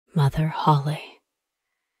Mother Holly.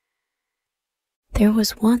 There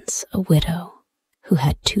was once a widow who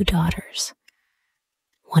had 2 daughters,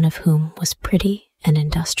 one of whom was pretty and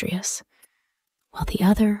industrious, while the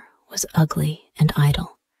other was ugly and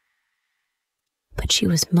idle. But she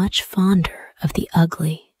was much fonder of the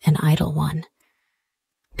ugly and idle one,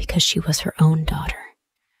 because she was her own daughter.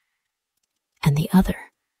 And the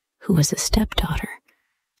other, who was a stepdaughter,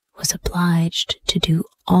 was obliged to do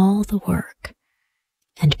all the work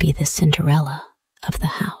and be the Cinderella of the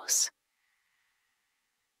house.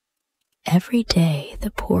 Every day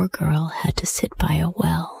the poor girl had to sit by a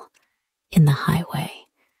well in the highway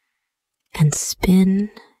and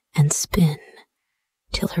spin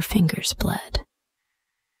till her fingers bled.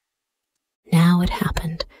 Now it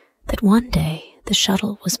happened that one day the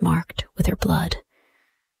shuttle was marked with her blood,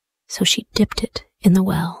 so she dipped it in the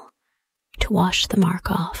well to wash the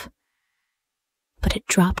mark off, but it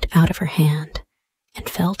dropped out of her hand and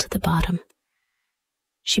fell to the bottom.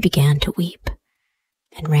 She began to weep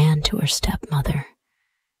and ran to her stepmother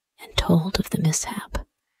and told of the mishap.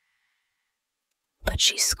 But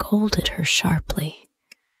she scolded her sharply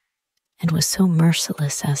and was so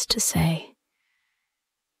merciless as to say,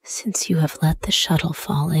 "Since you have let the shuttle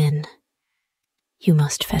fall in, you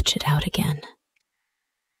must fetch it out again."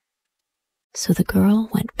 So the girl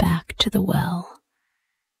went back to the well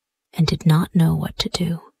and did not know what to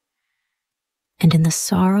do. And in the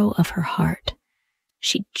sorrow of her heart,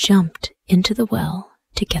 she jumped into the well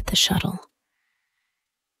to get the shuttle.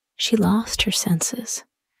 She lost her senses,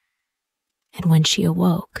 and when she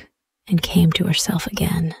awoke and came to herself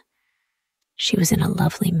again, she was in a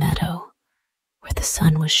lovely meadow where the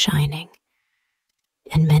sun was shining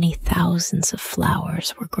and many thousands of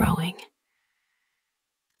flowers were growing.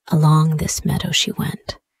 Along this meadow she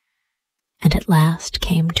went, and at last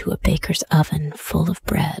came to a baker's oven full of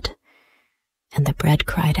bread, and the bread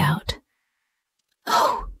cried out,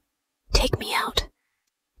 "Oh, take me out,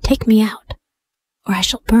 or I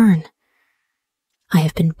shall burn. I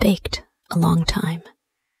have been baked a long time."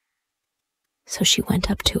 So she went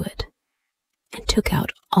up to it and took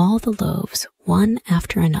out all the loaves one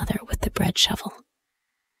after another with the bread shovel.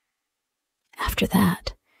 After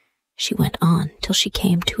that, she went on till she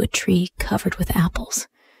came to a tree covered with apples,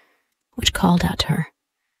 which called out to her,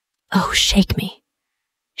 "Oh, shake me,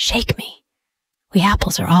 we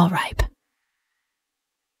apples are all ripe."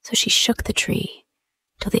 So she shook the tree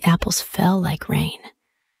till the apples fell like rain,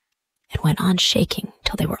 and went on shaking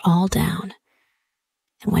till they were all down,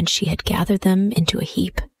 and when she had gathered them into a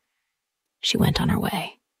heap, she went on her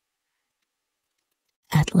way.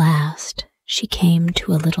 At last she came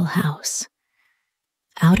to a little house,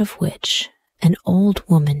 out of which an old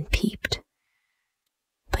woman peeped,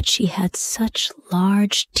 but she had such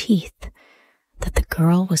large teeth that the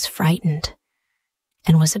girl was frightened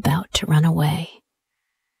and was about to run away.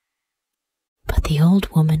 But the old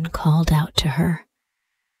woman called out to her,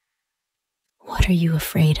 "What are you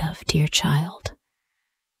afraid of, dear child?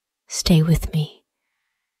 Stay with me.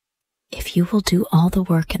 If you will do all the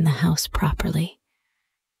work in the house properly,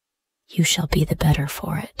 you shall be the better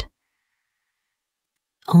for it.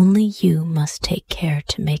 Only you must take care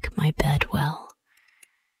to make my bed well,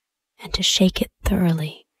 and to shake it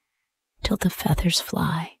thoroughly till the feathers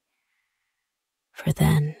fly, for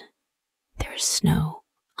then there is snow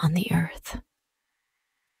on the earth.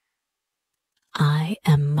 I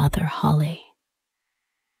am Mother Holly."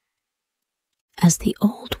 As the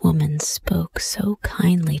old woman spoke so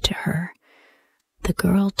kindly to her, the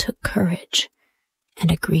girl took courage and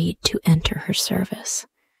agreed to enter her service.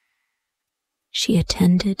 She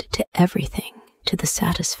attended to everything to the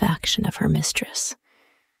satisfaction of her mistress,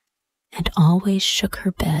 and always shook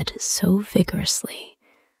her bed so vigorously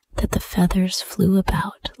that the feathers flew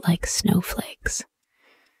about like snowflakes.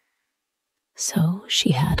 So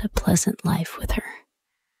she had a pleasant life with her,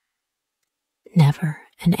 never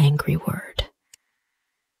an angry word,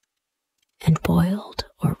 and boiled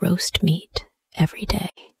or roast meat every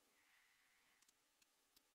day.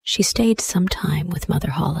 She stayed some time with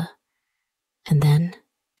Mother Holly, and then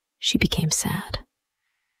she became sad.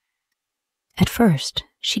 At first,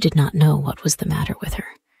 she did not know what was the matter with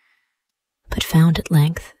her, but found at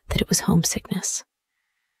length that it was homesickness.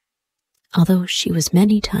 Although she was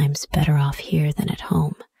many times better off here than at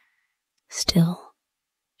home, still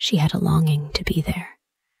she had a longing to be there.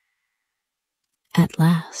 At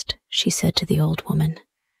last she said to the old woman,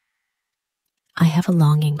 "I have a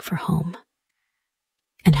longing for home,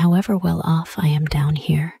 and however well off I am down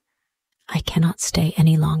here, I cannot stay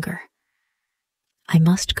any longer. I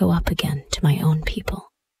must go up again to my own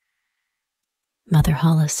people." Mother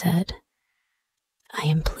Holly said, I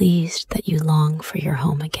am pleased that you long for your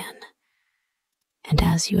home again, and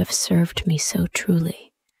as you have served me so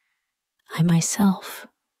truly, I myself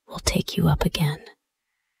will take you up again."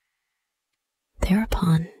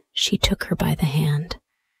 Thereupon she took her by the hand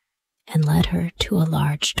and led her to a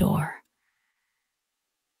large door.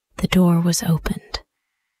 The door was opened,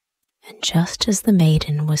 and just as the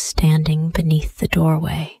maiden was standing beneath the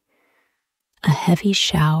doorway, a heavy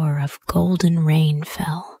shower of golden rain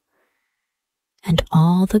fell, and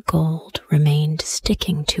all the gold remained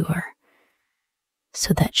sticking to her,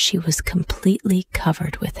 so that she was completely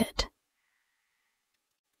covered with it.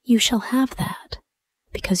 "You shall have that,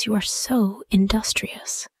 because you are so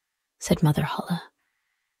industrious," said Mother Holle,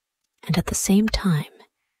 and at the same time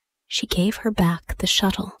she gave her back the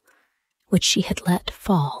shuttle which she had let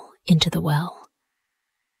fall into the well.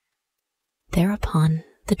 Thereupon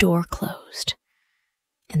the door closed,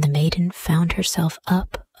 and the maiden found herself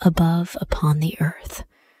up above upon the earth,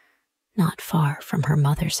 not far from her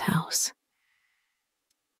mother's house.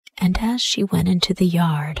 And as she went into the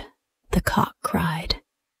yard, the cock cried,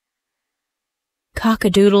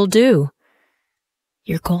 "Cock-a-doodle-doo!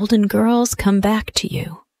 Your golden girls come back to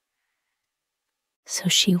you." So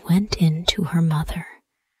she went in to her mother,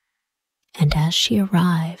 and as she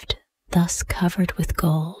arrived, thus covered with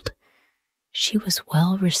gold, she was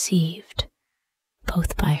well received,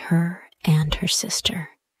 both by her and her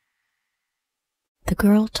sister. The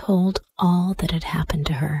girl told all that had happened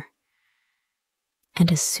to her,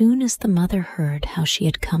 and as soon as the mother heard how she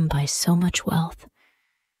had come by so much wealth,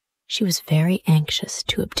 she was very anxious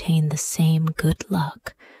to obtain the same good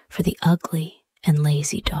luck for the ugly and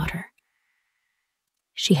lazy daughter.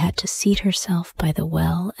 She had to seat herself by the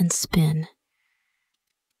well and spin,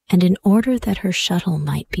 and in order that her shuttle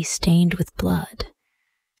might be stained with blood,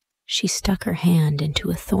 she stuck her hand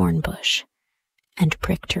into a thorn bush and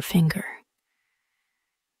pricked her finger.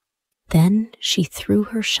 Then she threw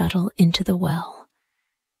her shuttle into the well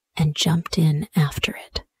and jumped in after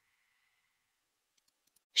it.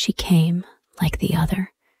 She came, like the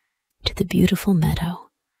other, to the beautiful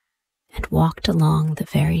meadow and walked along the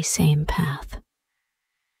very same path.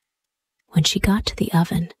 When she got to the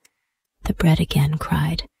oven, the bread again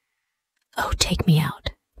cried, "Oh, take me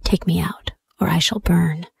out, or I shall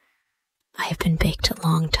burn. I have been baked a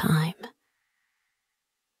long time."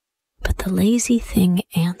 But the lazy thing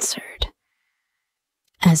answered,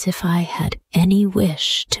 "As if I had any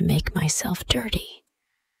wish to make myself dirty."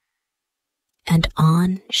 And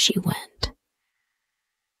on she went.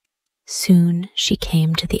 Soon she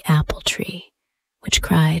came to the apple tree, which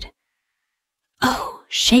cried, "Oh,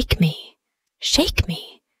 shake me, shake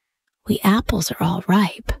me. We apples are all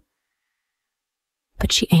ripe."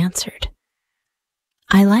 But she answered,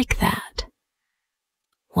 "I like that.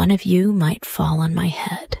 One of you might fall on my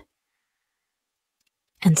head."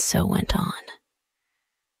 And so went on.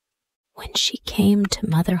 When she came to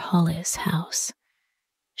Mother Holle's house,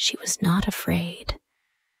 she was not afraid,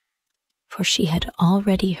 for she had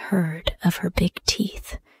already heard of her big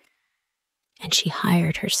teeth, and she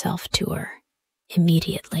hired herself to her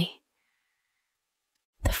immediately.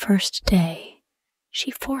 The first day,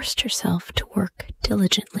 she forced herself to work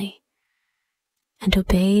diligently, and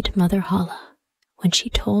obeyed Mother Holle when she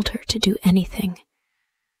told her to do anything,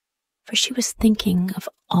 for she was thinking of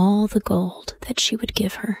all the gold that she would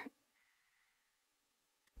give her.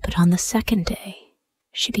 But on the second day,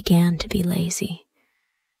 she began to be lazy,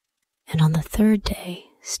 and on the third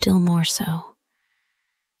day still more so.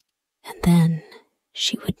 And then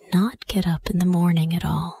she would not get up in the morning at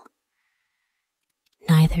all.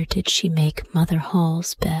 Neither did she make Mother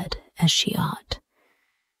Holle's bed as she ought,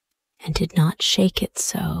 and did not shake it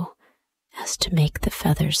so as to make the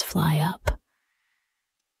feathers fly up.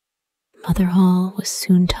 Mother Holle was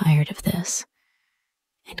soon tired of this,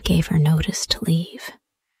 and gave her notice to leave.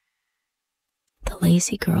 The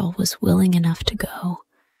lazy girl was willing enough to go,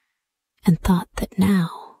 and thought that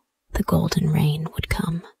now the golden rain would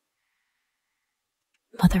come.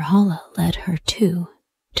 Mother Holle led her too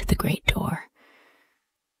to the great door,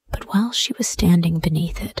 but while she was standing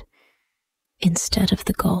beneath it, instead of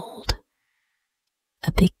the gold,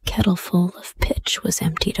 a big kettleful of pitch was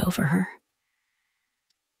emptied over her.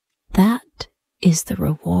 "That is the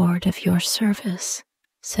reward of your service,"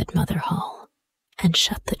 said Mother Holle, and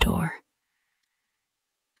shut the door.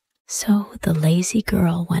 So the lazy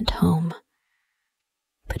girl went home,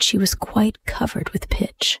 but she was quite covered with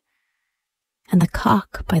pitch, and the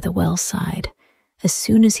cock by the well side, as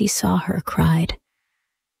soon as he saw her, cried,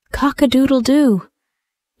 "Cock-a-doodle-doo!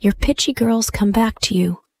 Your pitchy girls come back to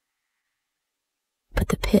you." But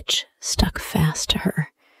the pitch stuck fast to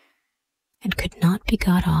her, and could not be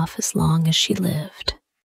got off as long as she lived.